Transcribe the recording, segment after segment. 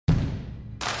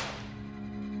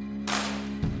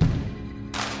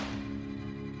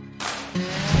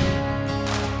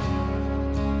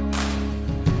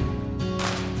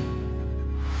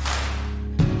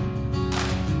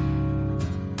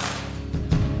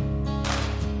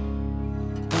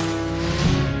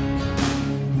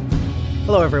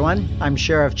Hello, everyone. I'm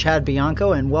Sheriff Chad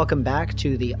Bianco, and welcome back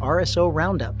to the RSO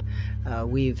Roundup.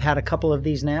 We've had a couple of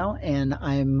these now, and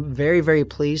I'm very, very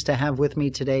pleased to have with me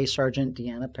today Sergeant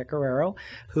Deanna Pecoraro,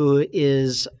 who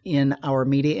is in our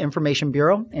Media Information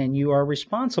Bureau, and you are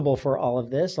responsible for all of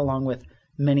this, along with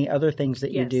many other things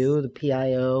that you do, the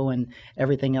PIO and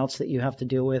everything else that you have to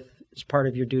deal with as part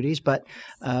of your duties. But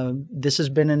this has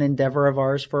been an endeavor of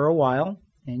ours for a while,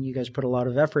 and you guys put a lot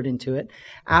of effort into it.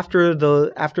 After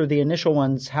the initial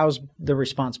ones, how's the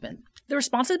response been? The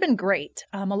response has been great.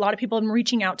 A lot of people have been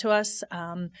reaching out to us,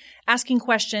 asking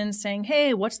questions, saying,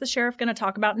 hey, what's the sheriff going to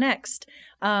talk about next?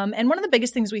 And one of the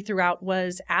biggest things we threw out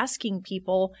was asking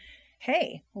people,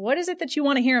 hey, what is it that you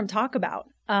want to hear him talk about?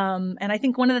 And I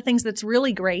think one of the things that's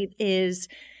really great is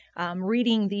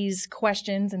reading these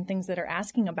questions and things that are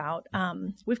asking about.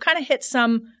 We've kind of hit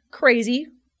some crazy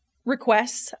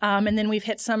requests, and then we've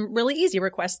hit some really easy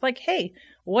requests like, hey,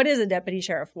 what is a deputy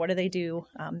sheriff? What do they do?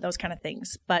 Those kind of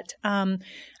things. But I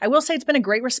will say it's been a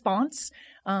great response.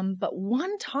 But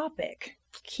one topic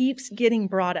keeps getting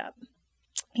brought up.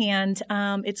 And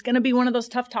it's going to be one of those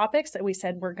tough topics that we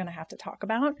said we're going to have to talk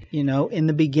about. You know, in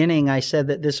the beginning, I said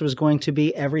that this was going to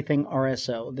be everything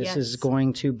RSO. This is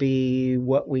going to be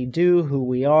what we do, who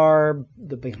we are,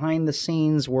 the behind the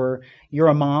scenes. You're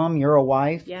a mom, you're a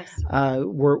wife. Yes.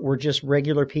 We're just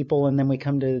regular people, and then we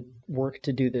come to work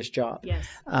to do this job. Yes.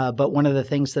 But one of the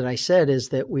things that I said is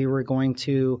that we were going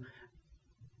to,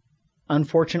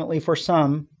 unfortunately for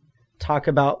some, talk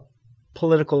about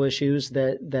political issues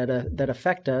that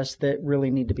affect us that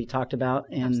really need to be talked about.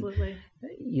 And absolutely.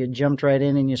 You jumped right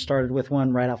in and you started with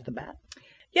one right off the bat.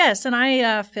 Yes, and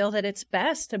I feel that it's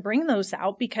best to bring those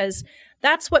out because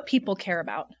that's what people care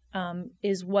about,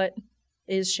 is what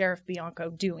is Sheriff Bianco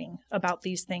doing about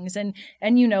these things. And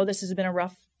you know, this has been a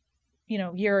rough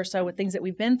year or so with things that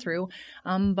we've been through.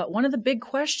 But one of the big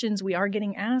questions we are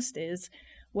getting asked is,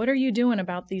 what are you doing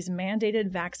about these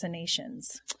mandated vaccinations?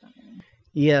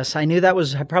 Yes, I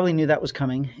probably knew that was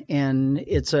coming, and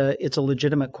it's a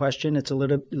legitimate question. It's a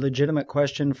legitimate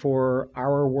question for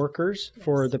our workers,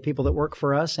 for the people that work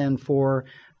for us, and for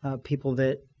people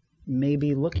that may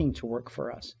be looking to work for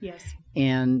us. Yes.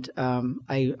 And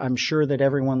I'm sure that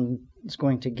everyone is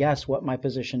going to guess what my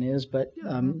position is, but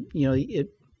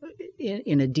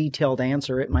in a detailed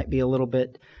answer, it might be a little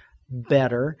bit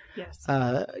better. Yes.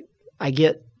 I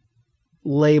get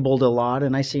labeled a lot,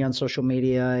 and I see on social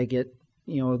media, I get.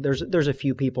 There's a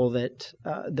few people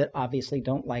that obviously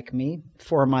don't like me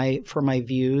for my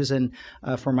views and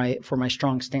for my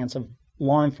strong stance of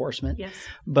law enforcement. Yes.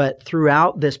 But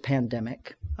throughout this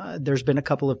pandemic, there's been a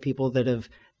couple of people that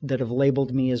have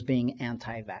labeled me as being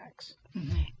anti-vax.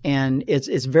 Mm-hmm. And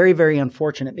it's very, very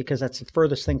unfortunate because that's the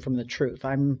furthest thing from the truth.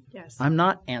 I'm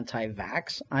not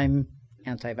anti-vax. I'm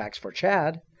anti-vax for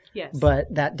Chad. Yes. But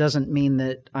that doesn't mean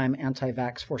that I'm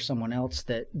anti-vax for someone else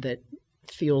that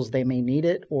feels they may need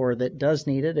it or that does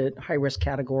need it at high-risk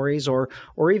categories or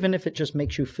even if it just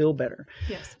makes you feel better.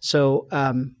 Yes. So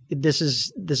this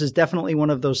is definitely one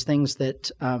of those things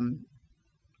that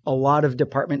a lot of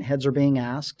department heads are being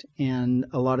asked, and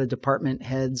a lot of department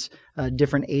heads,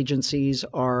 different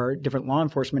law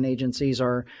enforcement agencies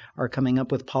are coming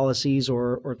up with policies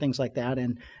or things like that.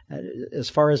 And as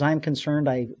far as I'm concerned,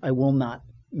 I will not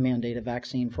mandate a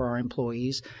vaccine for our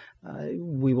employees.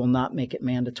 We will not make it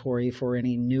mandatory for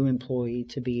any new employee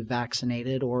to be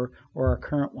vaccinated or our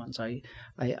current ones. I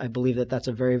believe that that's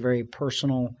a very, very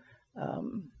personal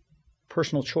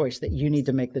choice that you need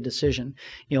to make the decision.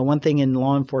 One thing in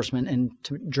law enforcement, and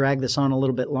to drag this on a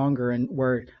little bit longer, and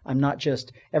where I'm not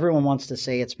just, everyone wants to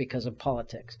say it's because of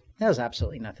politics. That has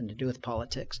absolutely nothing to do with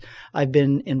politics. I've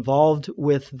been involved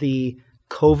with the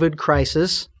COVID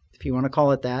crisis, if you want to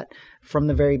call it that, from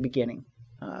the very beginning.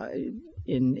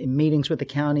 In meetings with the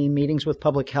county, meetings with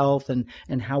public health,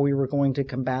 and how we were going to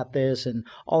combat this, and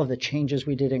all of the changes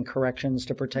we did in corrections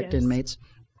to protect inmates.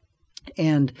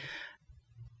 And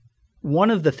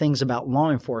one of the things about law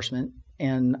enforcement,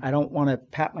 and I don't want to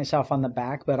pat myself on the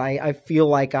back, but I feel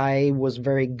like I was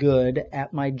very good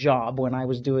at my job when I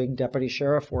was doing deputy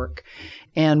sheriff work.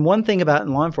 And one thing about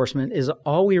in law enforcement is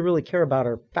all we really care about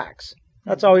are facts.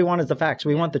 That's all we want is the facts.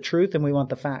 We want the truth and we want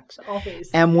the facts.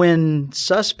 Always. And when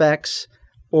suspects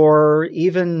or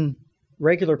even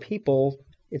regular people,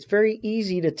 it's very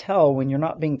easy to tell when you're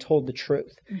not being told the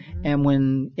truth. Mm-hmm. And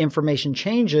when information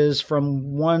changes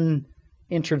from one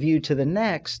interview to the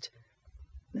next,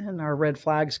 then our red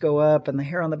flags go up and the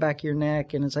hair on the back of your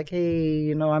neck. And it's like,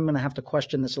 hey, I'm going to have to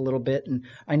question this a little bit and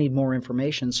I need more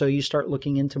information. So you start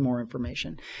looking into more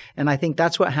information. And I think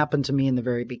that's what happened to me in the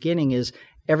very beginning is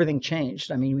everything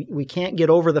changed. I mean, we can't get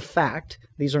over the fact,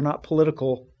 these are not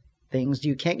political things.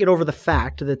 You can't get over the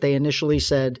fact that they initially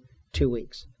said 2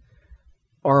 weeks.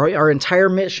 Our entire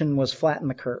mission was flatten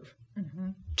the curve.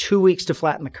 2 weeks to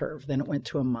flatten the curve. Then it went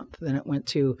to a month. Then it went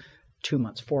to 2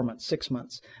 months, 4 months, 6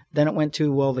 months. Then it went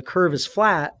to, well, the curve is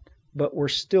flat, but we're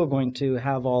still going to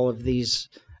have all of these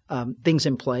things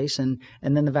in place. And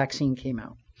then the vaccine came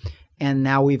out. And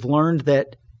now we've learned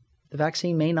that the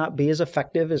vaccine may not be as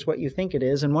effective as what you think it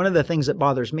is. And one of the things that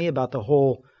bothers me about the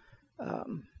whole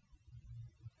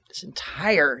this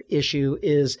entire issue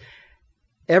is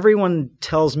everyone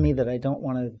tells me that I don't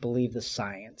want to believe the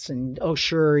science. And, oh,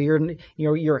 sure,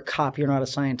 you're a cop, you're not a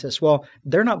scientist. Well,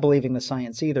 they're not believing the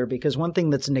science either, because one thing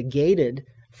that's negated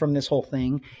from this whole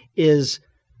thing is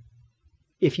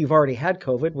if you've already had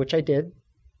COVID, which I did,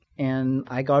 and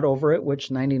I got over it, which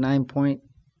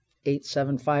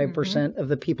 99.875% of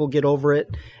the people get over it,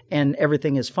 and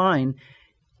everything is fine,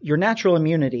 your natural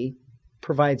immunity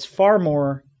provides far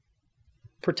more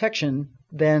protection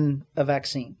than a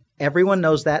vaccine. Everyone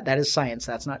knows that. That is science.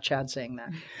 That's not Chad saying that.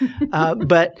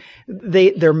 But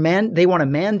they want to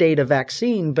mandate a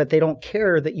vaccine, but they don't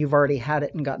care that you've already had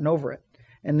it and gotten over it.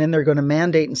 And then they're going to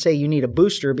mandate and say you need a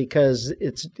booster because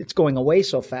it's going away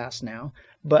so fast now.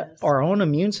 But our own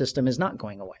immune system is not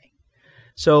going away.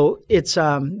 So it's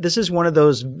this is one of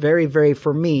those very, very,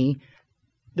 for me,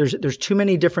 there's too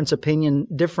many difference of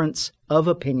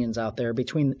opinions out there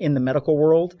in the medical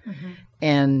world.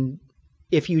 And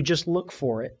if you just look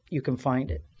for it, you can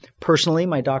find it. Personally,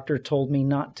 my doctor told me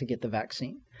not to get the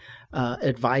vaccine,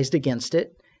 advised against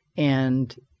it,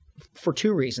 and for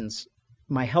 2 reasons.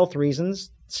 My health reasons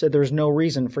said there's no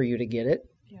reason for you to get it.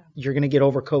 You're going to get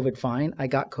over COVID fine. I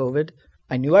got COVID.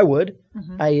 I knew I would.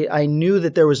 I knew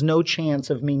that there was no chance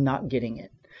of me not getting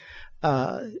it.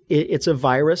 It's a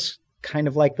virus, kind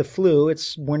of like the flu.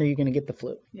 It's when are you going to get the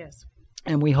flu? Yes.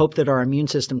 And we hope that our immune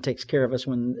system takes care of us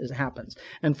when it happens.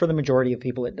 And for the majority of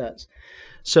people, it does.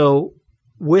 So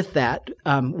with that,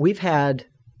 we've had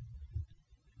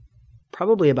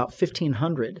probably about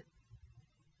 1,500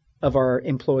 of our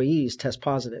employees test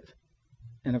positive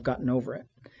and have gotten over it.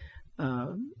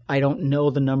 I don't know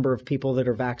the number of people that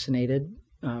are vaccinated.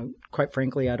 Quite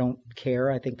frankly, I don't care.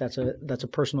 I think that's a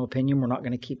personal opinion. We're not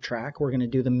going to keep track. We're going to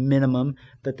do the minimum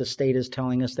that the state is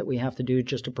telling us that we have to do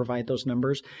just to provide those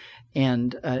numbers,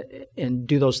 and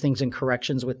do those things in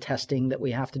corrections with testing that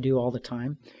we have to do all the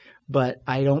time. But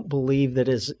I don't believe that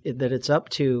it's up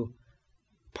to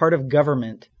part of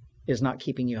government is not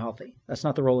keeping you healthy. That's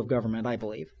not the role of government, I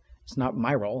believe. It's not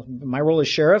my role. My role as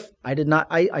sheriff,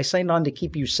 I signed on to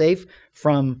keep you safe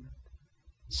from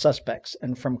suspects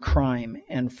and from crime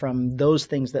and from those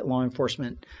things that law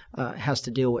enforcement has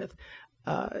to deal with.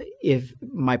 If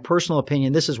my personal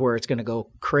opinion, this is where it's going to go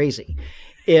crazy.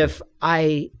 If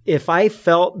I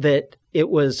felt that it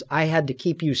was I had to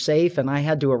keep you safe and I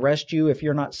had to arrest you if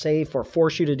you're not safe or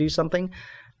force you to do something,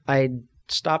 I'd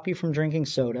stop you from drinking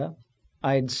soda.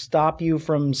 I'd stop you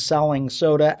from selling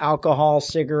soda, alcohol,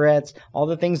 cigarettes, all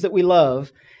the things that we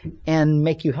love, and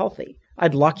make you healthy.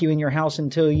 I'd lock you in your house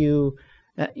until you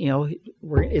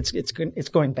it's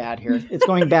going bad here. It's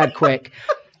going bad quick.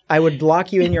 I would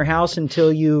lock you in your house and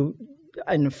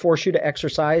force you to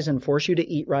exercise and force you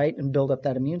to eat right and build up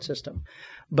that immune system.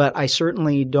 But I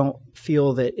certainly don't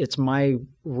feel that it's my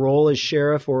role as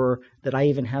sheriff or that I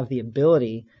even have the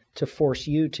ability to force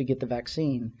you to get the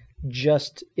vaccine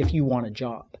just if you want a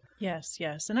job. Yes.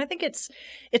 And I think it's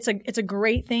a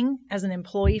great thing as an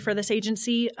employee for this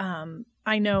agency.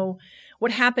 I know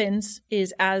what happens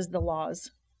is as the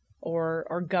laws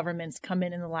or governments come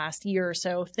in the last year or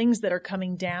so, things that are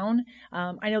coming down,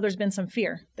 I know there's been some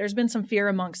fear. There's been some fear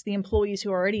amongst the employees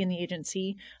who are already in the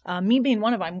agency. Me being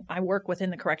one of them, I work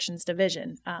within the corrections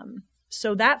division.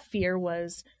 So that fear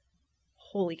was,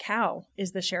 holy cow,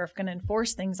 is the sheriff going to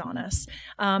enforce things on us?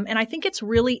 And I think it's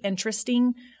really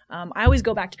interesting. I always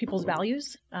go back to people's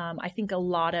values. I think a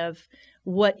lot of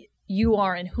what you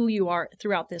are and who you are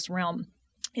throughout this realm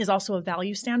is also a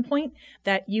value standpoint,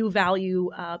 that you value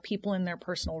people in their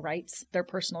personal rights, their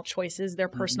personal choices, their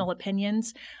personal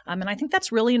opinions. And I think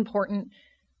that's really important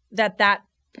that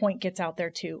point gets out there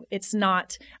too. It's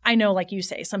not, I know, like you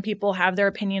say, some people have their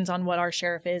opinions on what our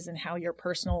sheriff is and how your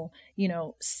personal,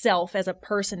 self as a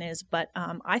person is. But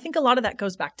I think a lot of that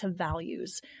goes back to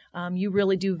values. You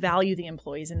really do value the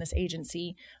employees in this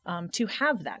agency to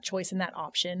have that choice and that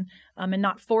option and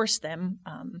not force them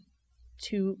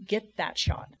to get that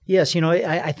shot. Yes.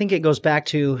 I think it goes back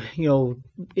to,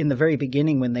 in the very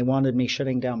beginning when they wanted me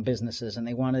shutting down businesses and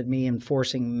they wanted me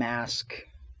enforcing mask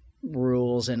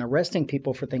rules and arresting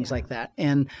people for things like that.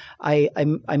 And I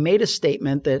made a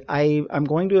statement that I'm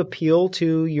going to appeal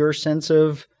to your sense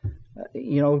of,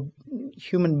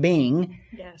 human being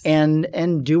Yes.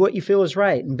 and do what you feel is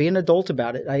right and be an adult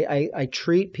about it. I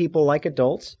treat people like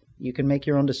adults. You can make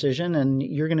your own decision and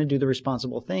you're going to do the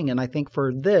responsible thing. And I think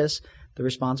for this, the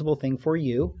responsible thing for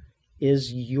you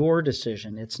is your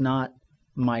decision. It's not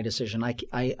my decision.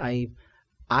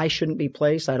 I shouldn't be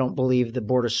placed. I don't believe the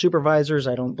Board of Supervisors.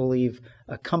 I don't believe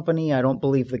a company. I don't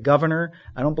believe the governor.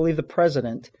 I don't believe the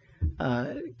president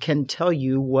can tell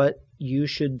you what you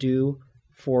should do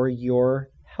for your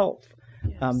health.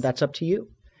 Yes. That's up to you.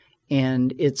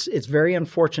 And it's very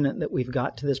unfortunate that we've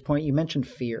got to this point. You mentioned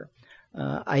fear.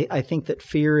 I think that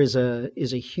fear is a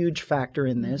huge factor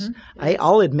in this. Yes.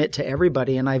 I'll admit to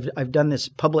everybody, and I've done this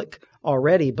public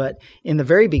already, but in the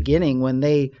very beginning when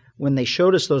they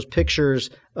showed us those pictures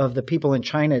of the people in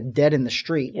China dead in the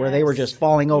street where they were just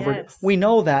falling over, Yes. we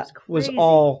know that was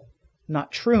all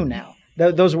not true now.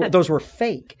 Those were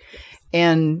fake.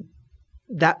 And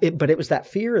but it was that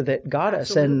fear that got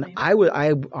us. And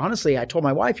I honestly, I told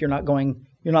my wife, you're not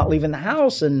leaving the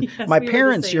house. And Yes, my we were the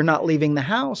parents, same. you're not leaving the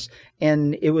house.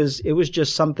 And it was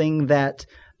just something that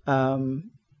I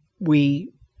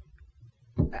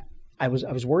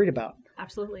was worried about.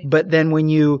 Absolutely. But then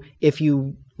if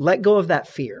you let go of that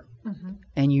fear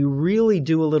and you really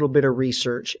do a little bit of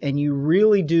research and you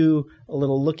really do a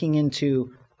little looking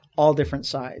into all different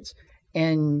sides,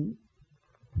 and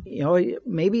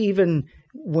maybe even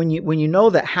when you know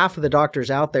that half of the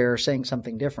doctors out there are saying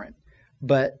something different,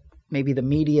 but maybe the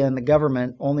media and the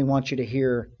government only want you to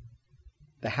hear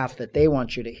the half that they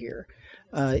want you to hear,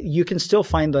 you can still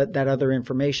find that other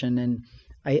information. And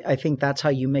I think that's how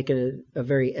you make a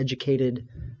very educated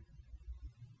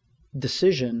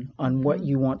decision on what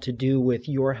you want to do with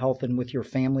your health and with your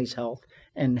family's health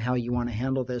and how you want to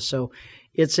handle this. So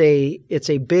it's a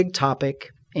big topic,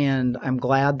 and I'm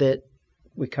glad that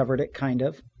we covered it kind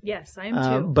of. Yes, I am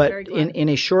too. But Very glad. in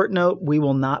a short note, we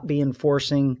will not be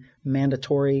enforcing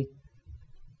mandatory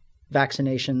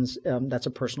vaccinations. That's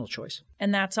a personal choice.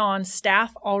 And that's on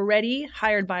staff already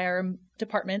hired by our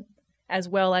department, as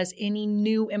well as any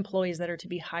new employees that are to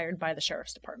be hired by the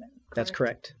Sheriff's Department. That's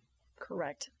correct.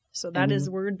 Correct. So that is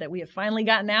word that we have finally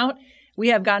gotten out. We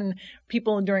have gotten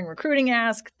people during recruiting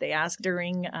ask. They ask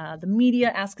during the media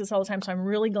ask us all the time. So I'm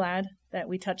really glad that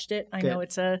we touched it. I know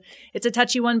it's a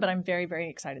touchy one, but I'm very, very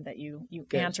excited that you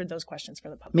answered those questions for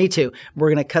the public. Me too. We're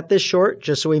going to cut this short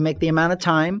just so we make the amount of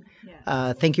time.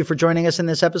 Yes. Thank you for joining us in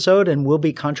this episode, and we'll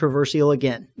be controversial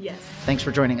again. Yes. Thanks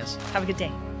for joining us. Have a good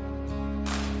day.